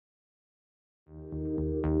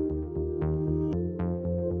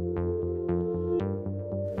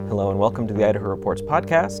Hello and welcome to the Idaho Reports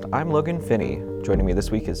podcast. I'm Logan Finney. Joining me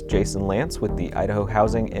this week is Jason Lantz with the Idaho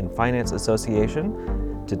Housing and Finance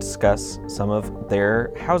Association to discuss some of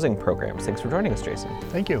their housing programs. Thanks for joining us, Jason.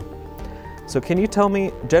 Thank you. So can you tell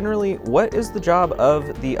me, generally, what is the job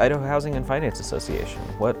of the Idaho Housing and Finance Association?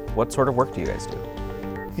 What sort of work do you guys do?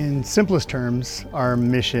 In simplest terms, our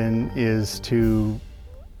mission is to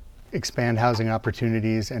expand housing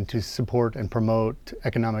opportunities and to support and promote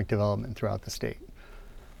economic development throughout the state.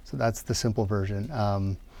 So that's the simple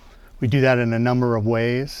version. We do that in a number of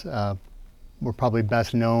ways. We're probably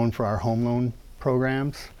best known for our home loan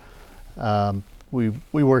programs. We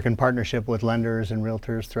work in partnership with lenders and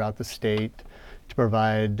realtors throughout the state to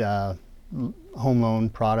provide home loan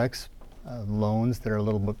products, loans that are a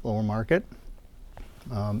little bit lower market.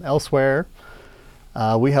 Elsewhere,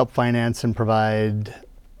 we help finance and provide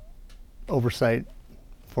oversight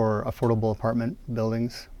for affordable apartment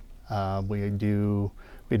buildings. We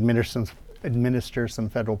administer some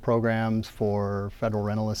federal programs for federal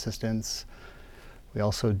rental assistance. We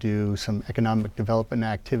also do some economic development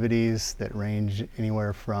activities that range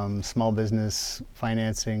anywhere from small business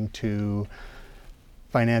financing to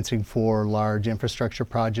financing for large infrastructure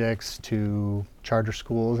projects to charter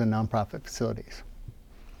schools and nonprofit facilities.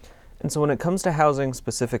 And so when it comes to housing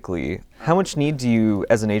specifically, how much need do you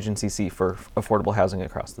as an agency see for affordable housing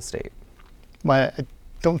across the state? Well, I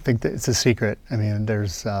don't think that it's a secret. I mean,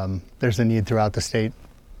 there's a need throughout the state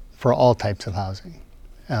for all types of housing.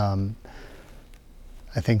 I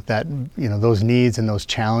think that, those needs and those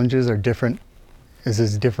challenges are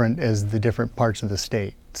as different as the different parts of the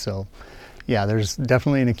state. So yeah, there's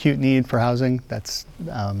definitely an acute need for housing. That's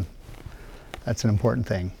an important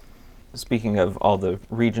thing. Speaking of all the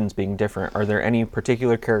regions being different, are there any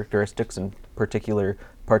particular characteristics in particular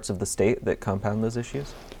parts of the state that compound those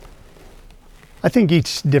issues? I think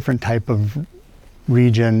each different type of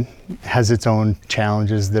region has its own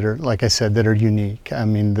challenges that are, like I said, that are unique. I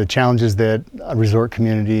mean, the challenges that a resort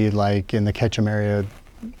community like in the Ketchum area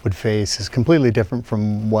would face is completely different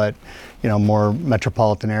from what, more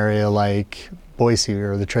metropolitan area like Boise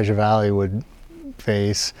or the Treasure Valley would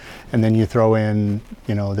face. And then you throw in,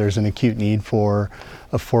 there's an acute need for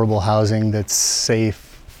affordable housing that's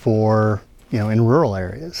safe for, in rural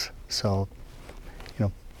areas. So,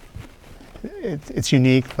 it's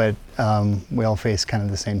unique, but we all face kind of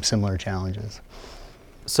the same similar challenges.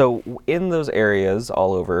 So in those areas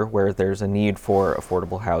all over where there's a need for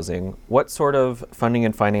affordable housing, what sort of funding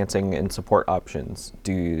and financing and support options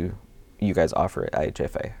do you guys offer at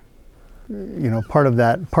IHFA?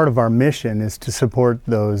 Part of our mission is to support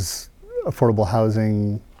those affordable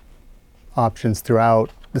housing options throughout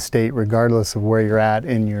the state, regardless of where you're at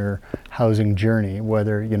in your housing journey,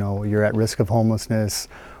 whether, you're at risk of homelessness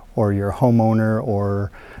or you're a homeowner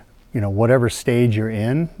or, whatever stage you're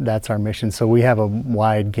in, that's our mission. So we have a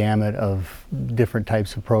wide gamut of different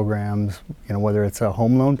types of programs, whether it's a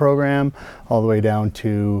home loan program all the way down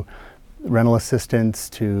to rental assistance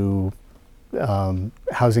to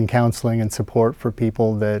housing counseling and support for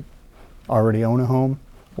people that already own a home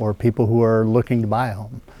or people who are looking to buy a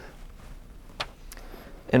home.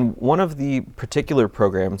 And one of the particular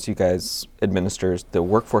programs you guys administer is the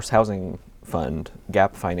Workforce Housing Fund,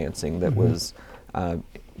 gap financing, that was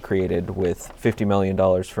created with $50 million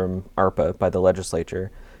from ARPA by the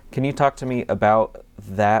legislature. Can you talk to me about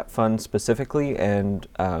that fund specifically and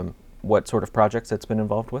what sort of projects it's been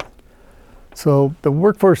involved with? So the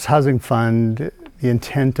Workforce Housing Fund, the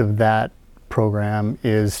intent of that program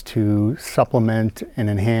is to supplement and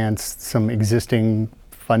enhance some existing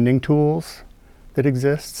funding tools that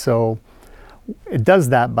exist. So it does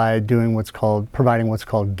that by providing what's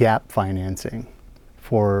called gap financing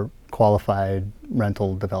for qualified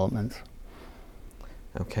rental developments.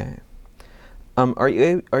 Okay. Are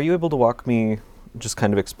you able to walk me, just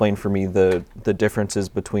kind of explain for me the differences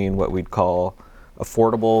between what we'd call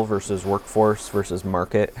affordable versus workforce versus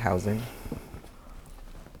market housing?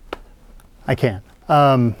 I can.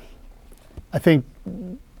 I think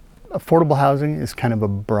affordable housing is kind of a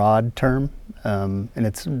broad term, and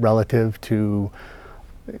it's relative to,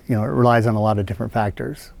 it relies on a lot of different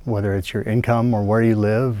factors, whether it's your income or where you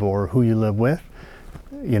live or who you live with.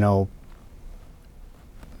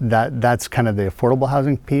 That's kind of the affordable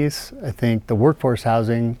housing piece. I think the workforce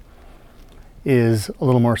housing is a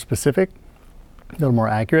little more specific, a little more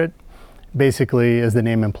accurate. Basically, as the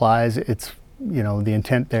name implies, it's, the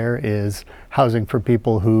intent there is housing for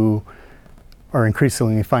people who are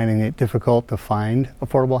increasingly finding it difficult to find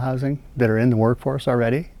affordable housing that are in the workforce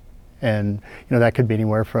already. And that could be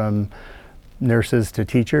anywhere from nurses to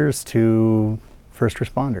teachers to first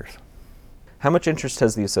responders. How much interest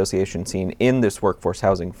has the association seen in this workforce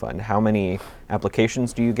housing fund? How many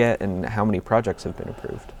applications do you get, and how many projects have been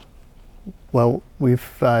approved? Well, we've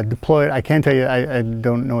deployed, I can't tell you, I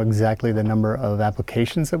don't know exactly the number of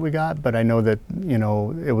applications that we got, but I know that,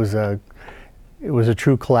 it was a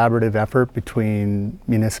true collaborative effort between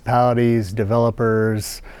municipalities,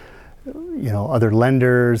 developers, other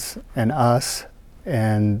lenders, and us.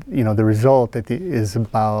 And the result is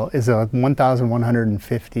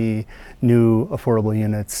 1,150 new affordable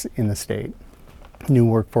units in the state, new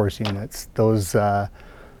workforce units. Those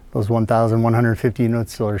 1,150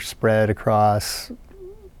 units are spread across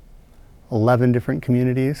 11 different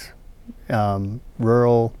communities,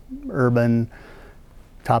 rural, urban,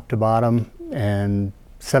 top to bottom, and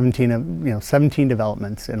 17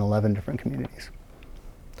 developments in 11 different communities.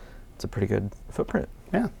 It's a pretty good footprint.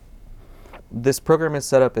 Yeah. This program is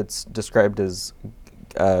set up, it's described as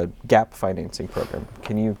a gap financing program.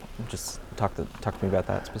 Can you just talk to me about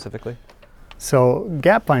that specifically? So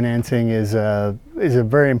gap financing is a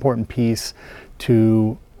very important piece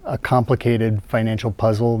to a complicated financial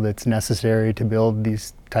puzzle that's necessary to build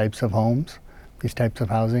these types of homes, these types of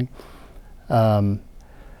housing. The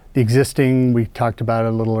existing, we talked about it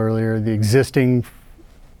a little earlier, the existing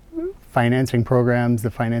financing programs,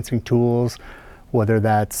 the financing tools, whether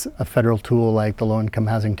that's a federal tool like the low-income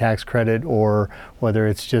housing tax credit, or whether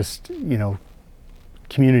it's just,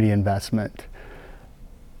 community investment.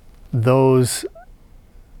 Those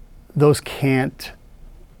can't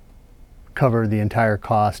cover the entire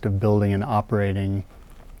cost of building and operating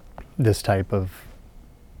this type of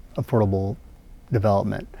affordable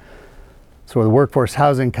development. So where the workforce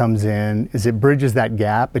housing comes in is it bridges that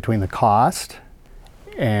gap between the cost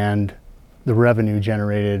and the revenue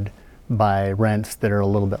generated by rents that are a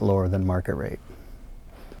little bit lower than market rate.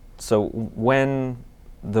 So when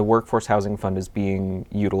the workforce housing fund is being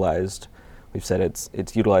utilized, we've said it's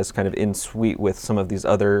utilized kind of in suite with some of these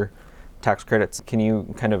other tax credits. Can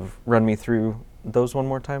you kind of run me through those one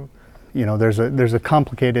more time? There's a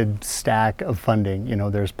complicated stack of funding.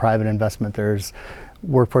 There's private investment, there's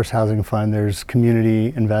workforce housing fund, there's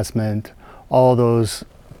community investment. All those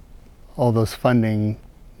funding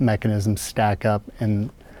mechanisms stack up, and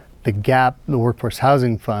the workforce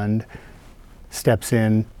housing fund steps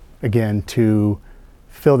in again to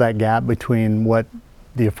fill that gap between what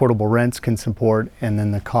the affordable rents can support and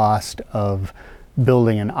then the cost of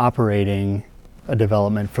building and operating a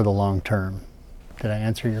development for the long term. Did I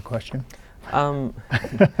answer your question?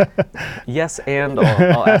 Yes, and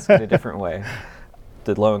I'll ask it a different way.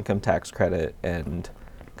 The low-income tax credit and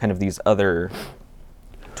kind of these other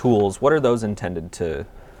tools, what are those intended to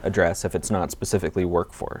address if it's not specifically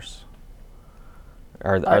workforce?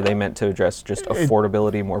 Are they meant to address just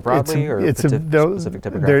affordability more broadly, or a specific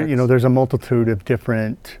demographics? There's a multitude of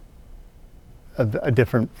different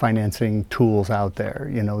financing tools out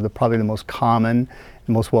there. Probably the most common,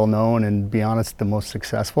 the most well-known, and to be honest, the most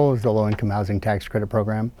successful is the low-income housing tax credit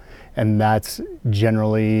program, and that's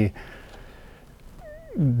generally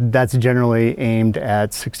aimed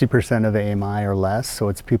at 60% of AMI or less. So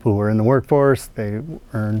it's people who are in the workforce, they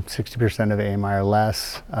earn 60% of AMI or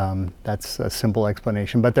less. That's a simple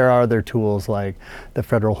explanation. But there are other tools like the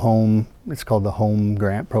federal home, it's called the Home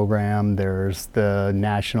Grant Program. There's the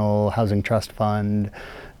National Housing Trust Fund.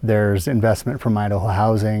 There's investment from Idaho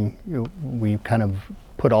Housing. We kind of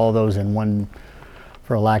put all those in one,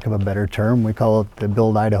 for a lack of a better term. We call it the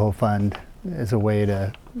Build Idaho Fund as a way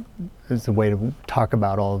to talk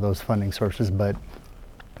about all of those funding sources, but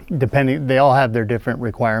they all have their different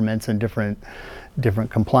requirements and different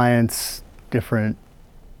compliance, different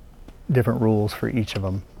rules for each of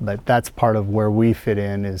them. But that's part of where we fit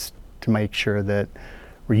in, is to make sure that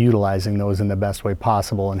we're utilizing those in the best way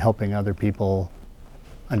possible and helping other people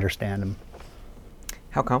understand them.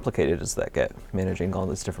 How complicated does that get, managing all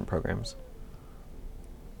these different programs?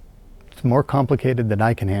 It's more complicated than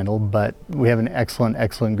I can handle, but we have an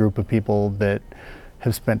excellent group of people that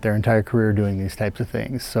have spent their entire career doing these types of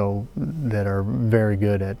things, so that are very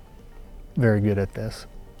good at this.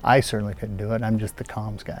 I certainly couldn't do it. I'm just the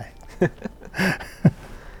comms guy.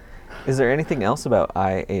 Is there anything else about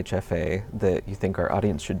IHFA that you think our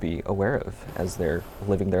audience should be aware of as they're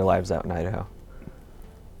living their lives out in Idaho?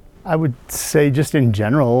 I would say just in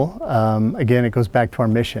general, again, it goes back to our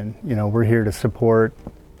mission. We're here to support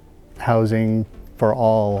housing for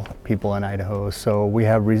all people in Idaho. So we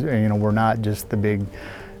have, we're not just the big,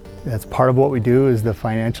 that's part of what we do, is the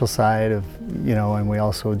financial side of, and we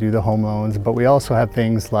also do the home loans, but we also have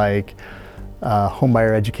things like home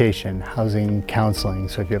buyer education, housing counseling.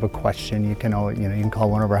 So if you have a question, you can call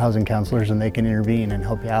one of our housing counselors and they can intervene and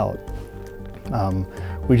help you out.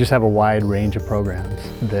 We just have a wide range of programs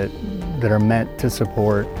that are meant to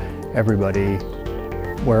support everybody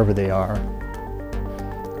wherever they are.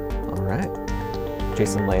 All right.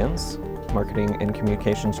 Jason Lantz, Marketing and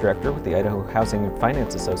Communications Director with the Idaho Housing and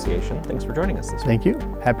Finance Association. Thanks for joining us this week. Thank you.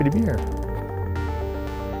 Happy to be here.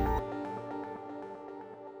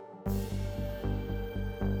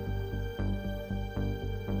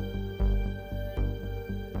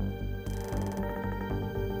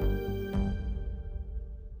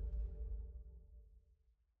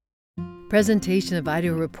 Presentation of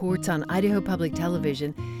Idaho Reports on Idaho Public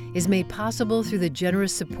Television is made possible through the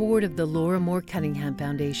generous support of the Laura Moore Cunningham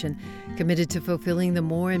Foundation, committed to fulfilling the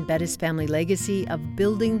Moore and Bettis family legacy of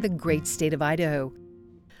building the great state of Idaho,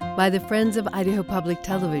 by the Friends of Idaho Public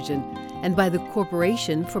Television, and by the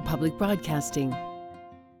Corporation for Public Broadcasting.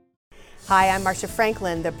 Hi, I'm Marcia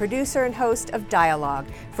Franklin, the producer and host of Dialogue.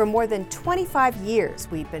 For more than 25 years,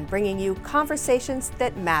 we've been bringing you conversations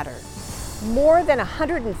that matter. More than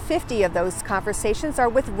 150 of those conversations are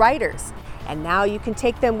with writers, and now you can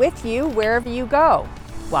take them with you wherever you go,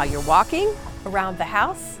 while you're walking, around the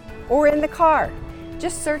house, or in the car.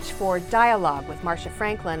 Just search for Dialogue with Marcia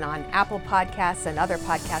Franklin on Apple Podcasts and other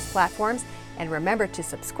podcast platforms, and remember to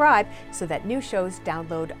subscribe so that new shows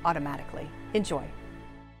download automatically. Enjoy.